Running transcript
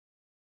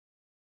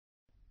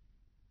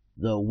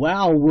The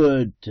wow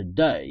word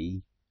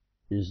today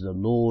is the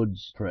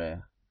Lord's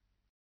Prayer.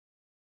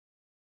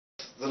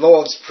 The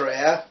Lord's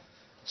Prayer.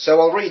 So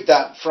I'll read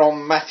that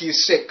from Matthew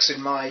 6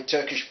 in my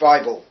Turkish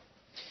Bible.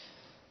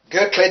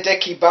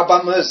 Gökledeki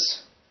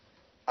babamız,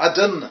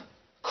 adın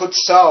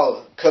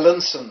kutsal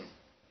kılınsın.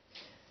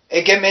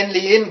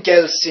 Egemenliğin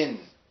gelsin.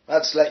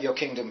 That's let your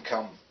kingdom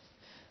come.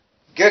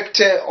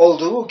 Gökte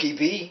olduğu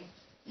gibi,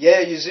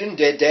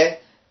 yeryüzünde de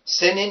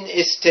senin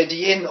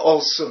istediğin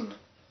olsun.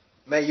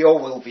 May your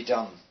will be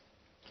done.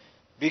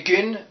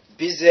 Bugün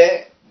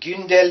bize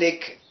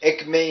gündelik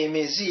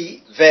ekmeğimizi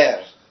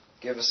ver.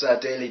 Give us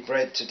our daily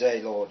bread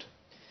today, Lord.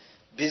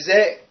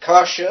 Bize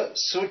karşı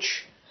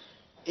suç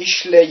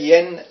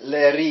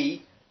işleyenleri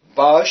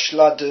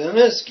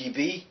bağışladığımız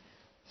gibi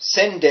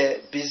sen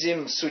de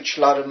bizim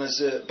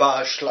suçlarımızı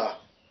bağışla.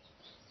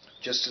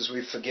 Just as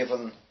we've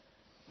forgiven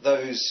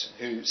those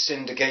who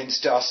sinned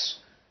against us,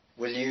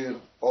 will you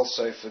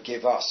also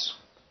forgive us?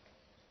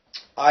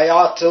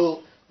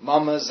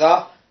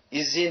 Hayatılmamıza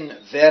izin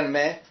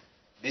verme,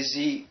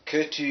 bizi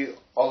kötü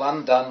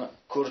olandan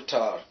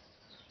kurtar.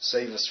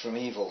 Save us from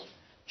evil.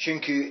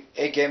 Çünkü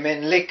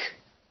egemenlik,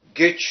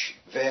 güç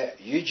ve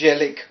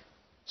yücelik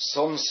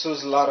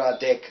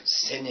sonsuzlara dek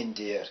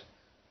senindir.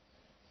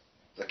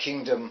 The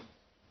kingdom,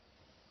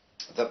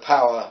 the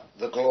power,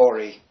 the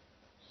glory,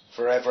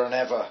 forever and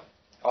ever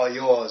are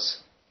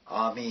yours.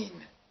 Amen.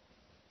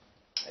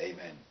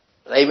 Amen.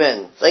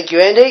 Amen. Thank you,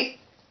 Andy.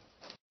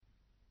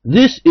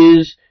 This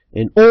is,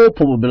 in all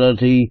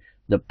probability,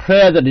 the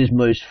prayer that is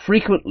most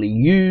frequently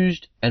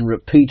used and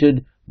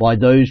repeated by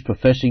those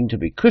professing to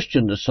be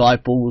Christian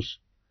disciples,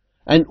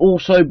 and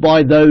also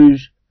by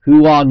those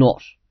who are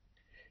not.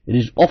 It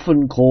is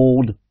often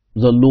called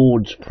the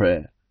Lord's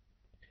Prayer.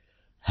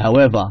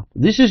 However,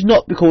 this is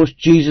not because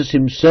Jesus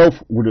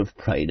himself would have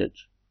prayed it.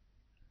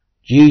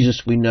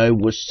 Jesus, we know,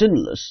 was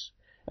sinless,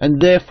 and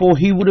therefore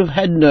he would have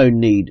had no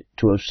need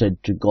to have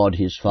said to God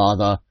his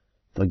Father,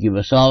 "Forgive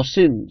us our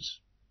sins."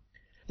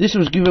 This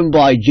was given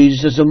by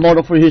Jesus as a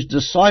model for his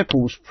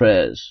disciples'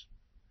 prayers.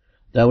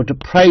 They were to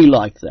pray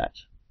like that.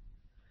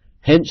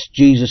 Hence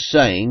Jesus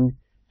saying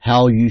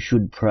how you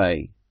should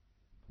pray.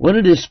 When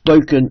it is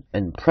spoken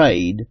and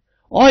prayed,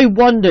 I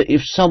wonder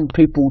if some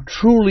people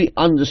truly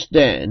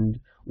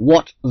understand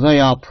what they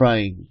are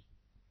praying.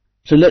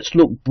 So let's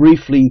look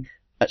briefly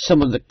at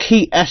some of the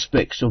key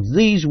aspects of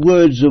these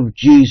words of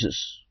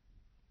Jesus.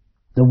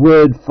 The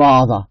word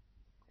Father.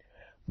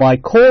 By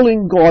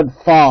calling God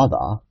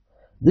Father,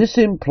 this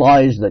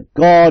implies that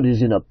God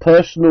is in a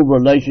personal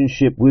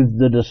relationship with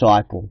the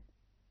disciple.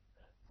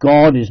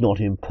 God is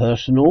not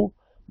impersonal,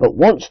 but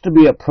wants to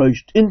be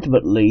approached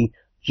intimately,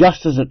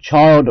 just as a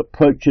child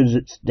approaches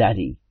its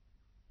daddy.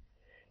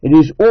 It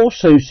is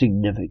also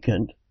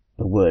significant,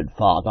 the word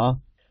Father,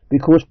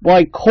 because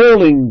by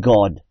calling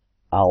God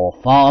our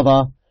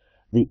Father,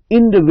 the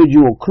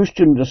individual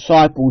Christian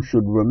disciple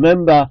should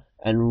remember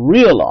and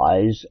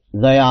realize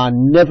they are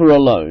never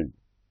alone,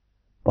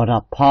 but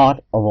are part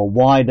of a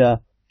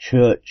wider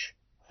church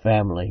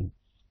family.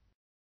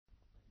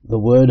 The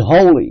word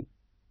holy.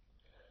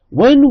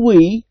 When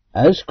we,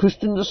 as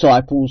Christian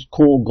disciples,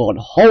 call God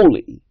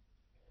holy,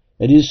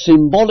 it is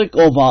symbolic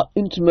of our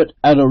intimate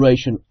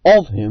adoration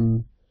of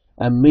him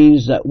and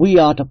means that we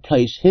are to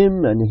place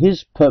him and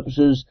his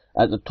purposes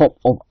at the top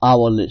of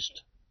our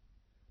list.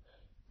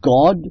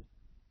 God,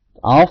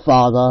 our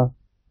Father,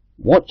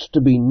 wants to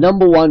be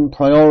number one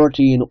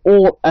priority in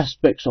all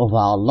aspects of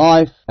our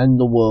life and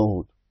the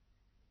world.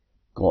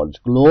 God's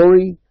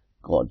glory,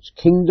 God's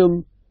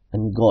kingdom,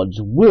 and God's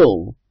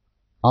will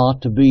are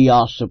to be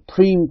our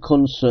supreme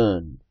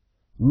concern,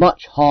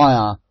 much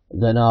higher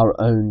than our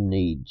own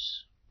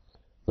needs.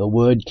 The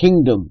word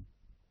kingdom.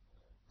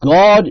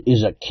 God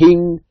is a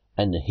king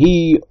and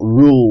he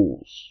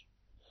rules.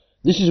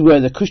 This is where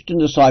the Christian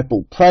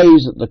disciple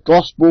prays that the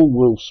gospel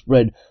will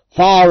spread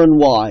far and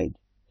wide,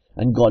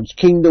 and God's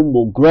kingdom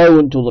will grow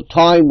until the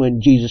time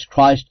when Jesus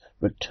Christ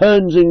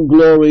returns in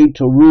glory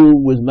to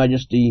rule with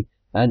majesty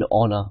and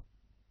honour.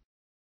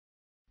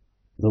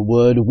 The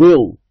word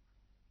will.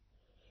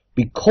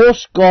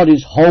 Because God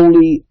is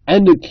holy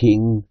and a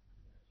king,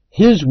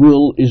 his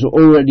will is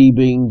already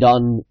being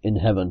done in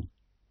heaven.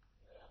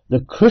 The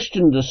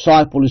Christian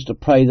disciple is to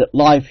pray that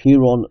life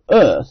here on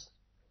earth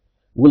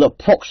will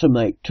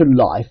approximate to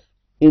life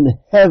in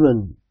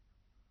heaven.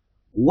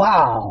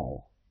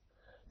 Wow!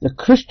 The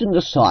Christian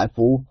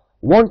disciple,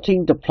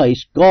 wanting to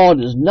place God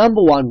as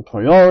number one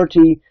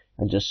priority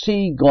and to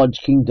see God's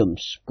kingdom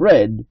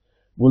spread,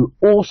 will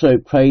also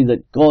pray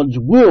that God's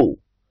will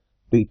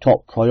be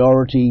top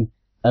priority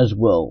as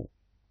well.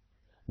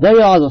 They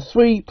are the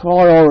three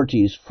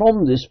priorities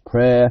from this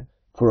prayer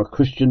for a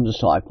Christian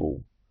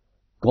disciple.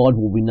 God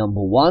will be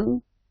number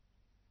one,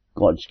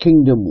 God's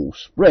kingdom will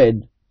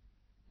spread,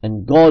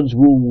 and God's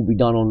will be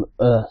done on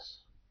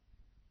earth.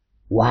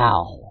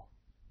 Wow!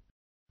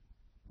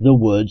 The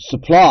word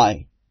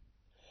supply.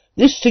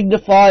 This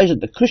signifies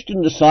that the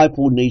Christian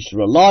disciple needs to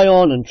rely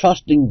on and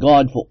trust in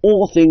God for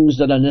all things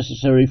that are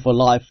necessary for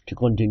life to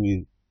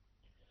continue.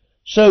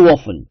 So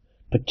often,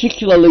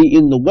 Particularly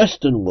in the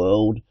Western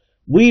world,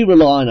 we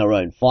rely on our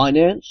own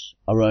finance,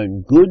 our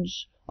own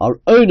goods,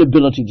 our own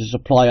ability to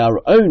supply our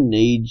own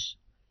needs,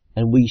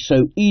 and we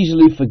so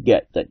easily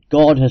forget that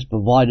God has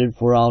provided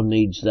for our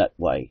needs that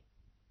way.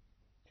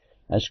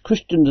 As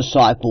Christian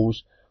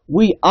disciples,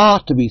 we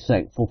are to be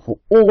thankful for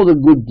all the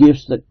good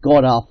gifts that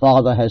God our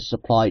Father has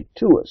supplied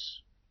to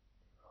us,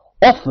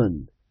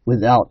 often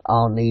without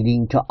our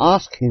needing to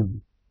ask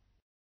Him.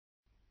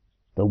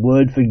 The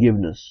word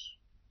forgiveness.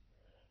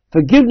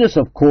 Forgiveness,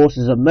 of course,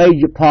 is a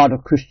major part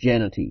of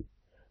Christianity,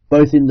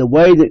 both in the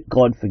way that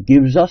God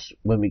forgives us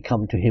when we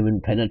come to Him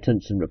in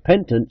penitence and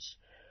repentance,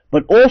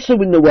 but also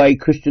in the way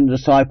Christian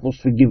disciples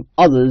forgive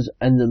others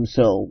and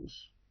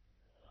themselves.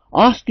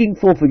 Asking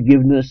for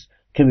forgiveness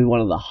can be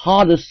one of the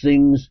hardest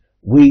things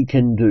we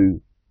can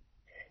do.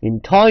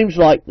 In times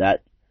like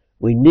that,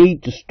 we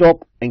need to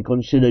stop and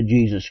consider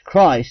Jesus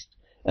Christ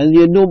and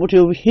the enormity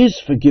of His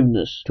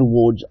forgiveness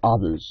towards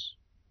others.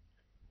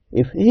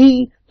 If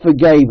He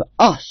forgave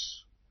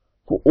us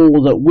for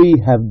all that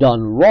we have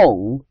done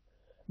wrong,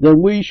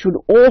 then we should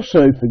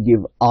also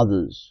forgive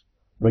others,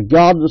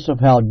 regardless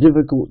of how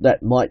difficult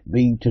that might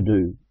be to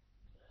do.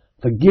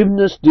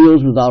 Forgiveness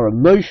deals with our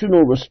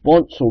emotional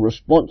response or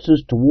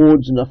responses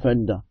towards an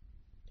offender.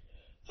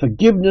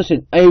 Forgiveness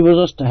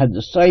enables us to have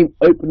the same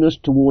openness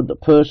toward the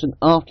person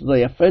after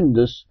they offend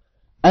us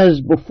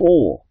as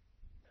before.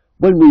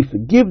 When we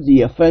forgive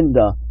the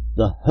offender,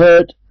 the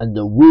hurt and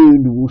the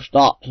wound will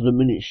start to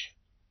diminish.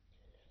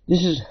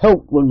 This is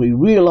helped when we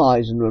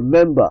realize and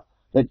remember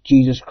that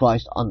Jesus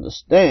Christ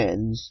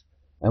understands,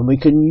 and we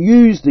can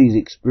use these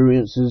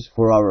experiences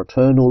for our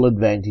eternal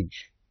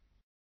advantage.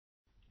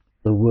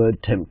 The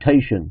word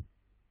temptation.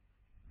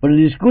 But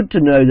it is good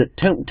to know that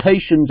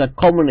temptations are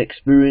common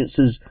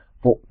experiences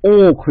for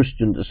all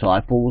Christian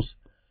disciples,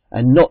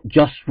 and not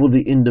just for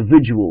the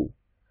individual,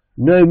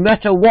 no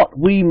matter what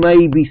we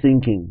may be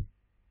thinking.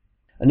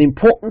 An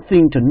important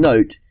thing to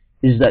note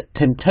is that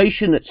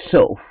temptation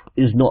itself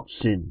is not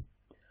sin.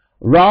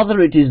 Rather,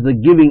 it is the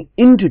giving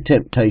into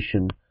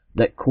temptation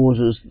that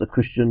causes the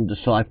Christian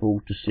disciple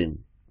to sin.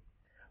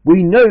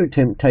 We know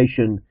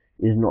temptation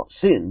is not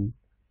sin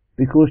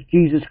because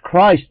Jesus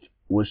Christ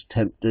was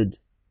tempted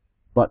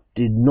but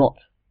did not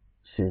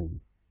sin.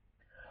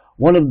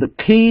 One of the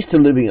keys to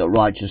living a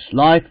righteous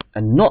life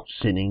and not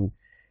sinning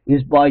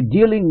is by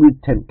dealing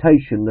with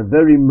temptation the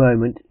very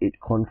moment it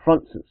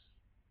confronts us.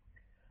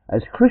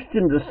 As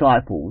Christian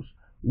disciples,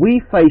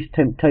 we face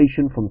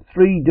temptation from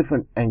three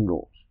different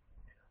angles: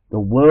 the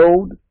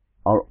world,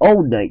 our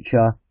old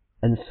nature,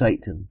 and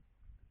Satan.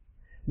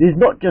 It is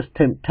not just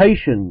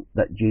temptation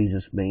that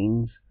Jesus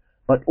means,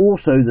 but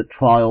also the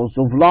trials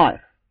of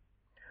life.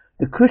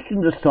 The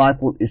Christian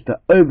disciple is to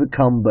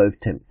overcome both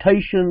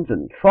temptations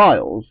and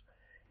trials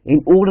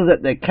in order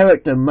that their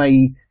character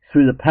may,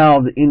 through the power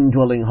of the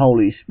indwelling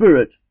Holy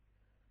Spirit,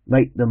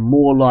 make them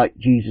more like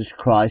Jesus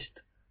Christ,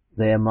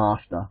 their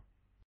Master.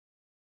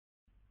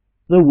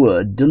 The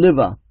word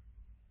deliver.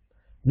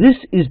 This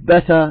is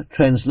better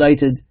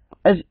translated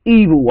as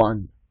evil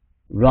one,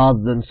 rather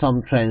than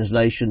some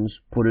translations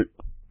put it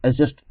as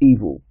just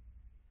evil.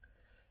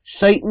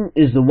 Satan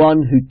is the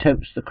one who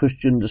tempts the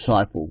Christian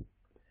disciple.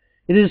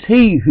 It is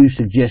he who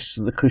suggests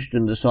to the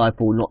Christian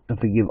disciple not to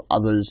forgive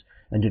others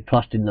and to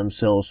trust in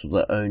themselves for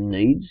their own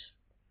needs.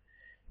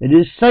 It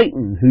is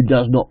Satan who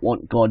does not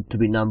want God to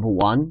be number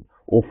one,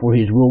 or for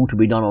His will to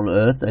be done on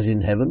earth as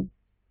in heaven.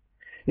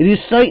 It is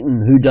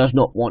Satan who does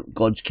not want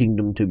God's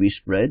kingdom to be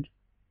spread.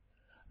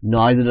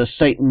 Neither does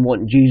Satan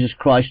want Jesus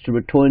Christ to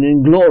return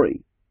in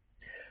glory.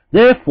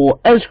 Therefore,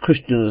 as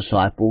Christian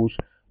disciples,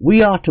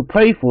 we are to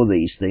pray for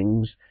these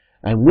things,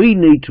 and we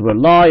need to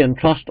rely and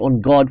trust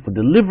on God for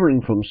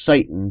delivering from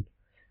Satan,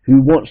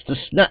 who wants to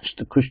snatch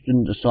the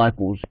Christian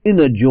disciples'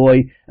 inner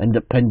joy and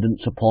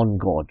dependence upon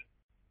God.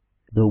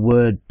 The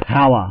word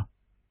power,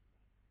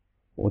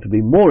 or to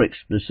be more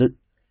explicit,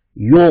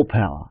 your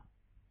power.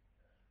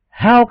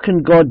 How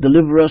can God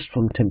deliver us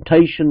from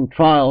temptation,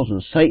 trials,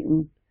 and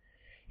Satan?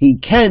 He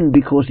can,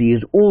 because He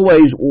is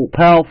always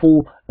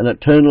all-powerful and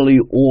eternally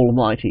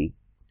almighty.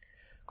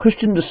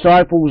 Christian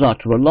disciples are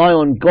to rely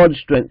on God's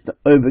strength to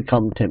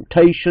overcome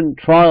temptation,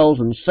 trials,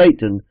 and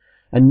Satan,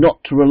 and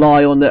not to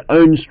rely on their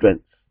own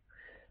strength.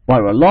 By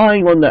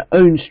relying on their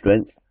own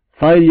strength,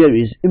 failure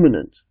is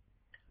imminent.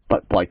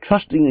 But by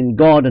trusting in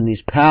God and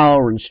His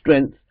power and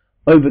strength,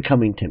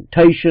 overcoming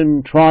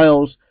temptation,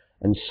 trials,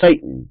 and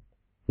Satan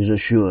is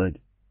assured.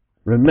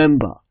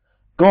 Remember,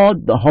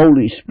 God the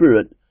Holy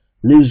Spirit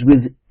lives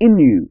within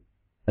you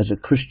as a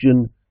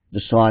Christian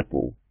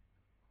disciple.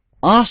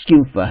 Ask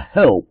Him for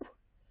help,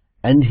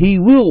 and He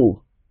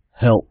will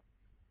help.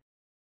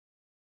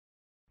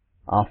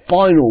 Our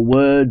final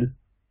word,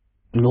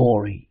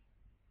 glory.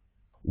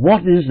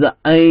 What is the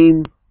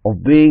aim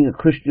of being a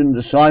Christian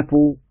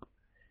disciple?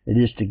 It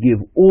is to give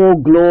all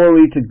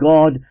glory to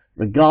God,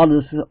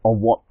 regardless of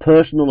what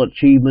personal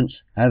achievements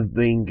have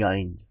been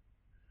gained.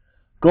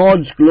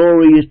 God's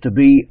glory is to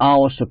be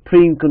our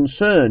supreme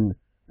concern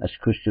as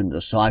Christian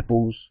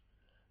disciples,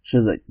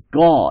 so that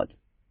God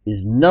is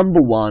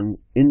number one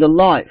in the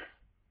life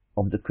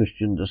of the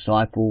Christian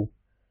disciple.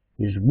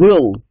 His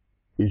will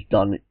is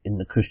done in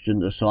the Christian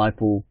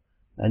disciple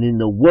and in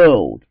the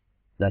world,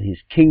 that his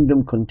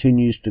kingdom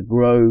continues to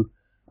grow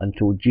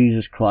until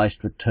Jesus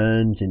Christ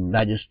returns in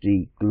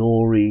majesty,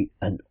 glory,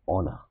 and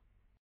honour.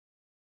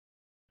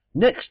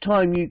 Next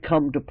time you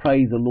come to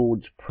pray the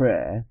Lord's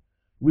Prayer,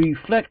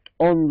 reflect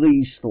on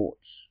these thoughts.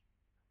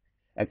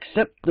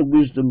 Accept the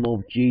wisdom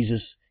of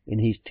Jesus in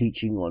his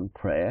teaching on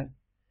prayer,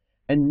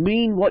 and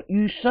mean what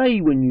you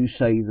say when you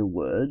say the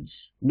words,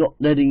 not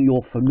letting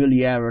your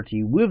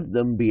familiarity with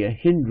them be a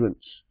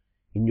hindrance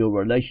in your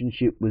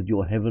relationship with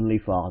your Heavenly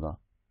Father.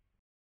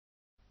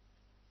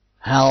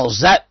 How's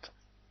that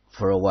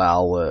for a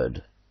wow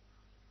word?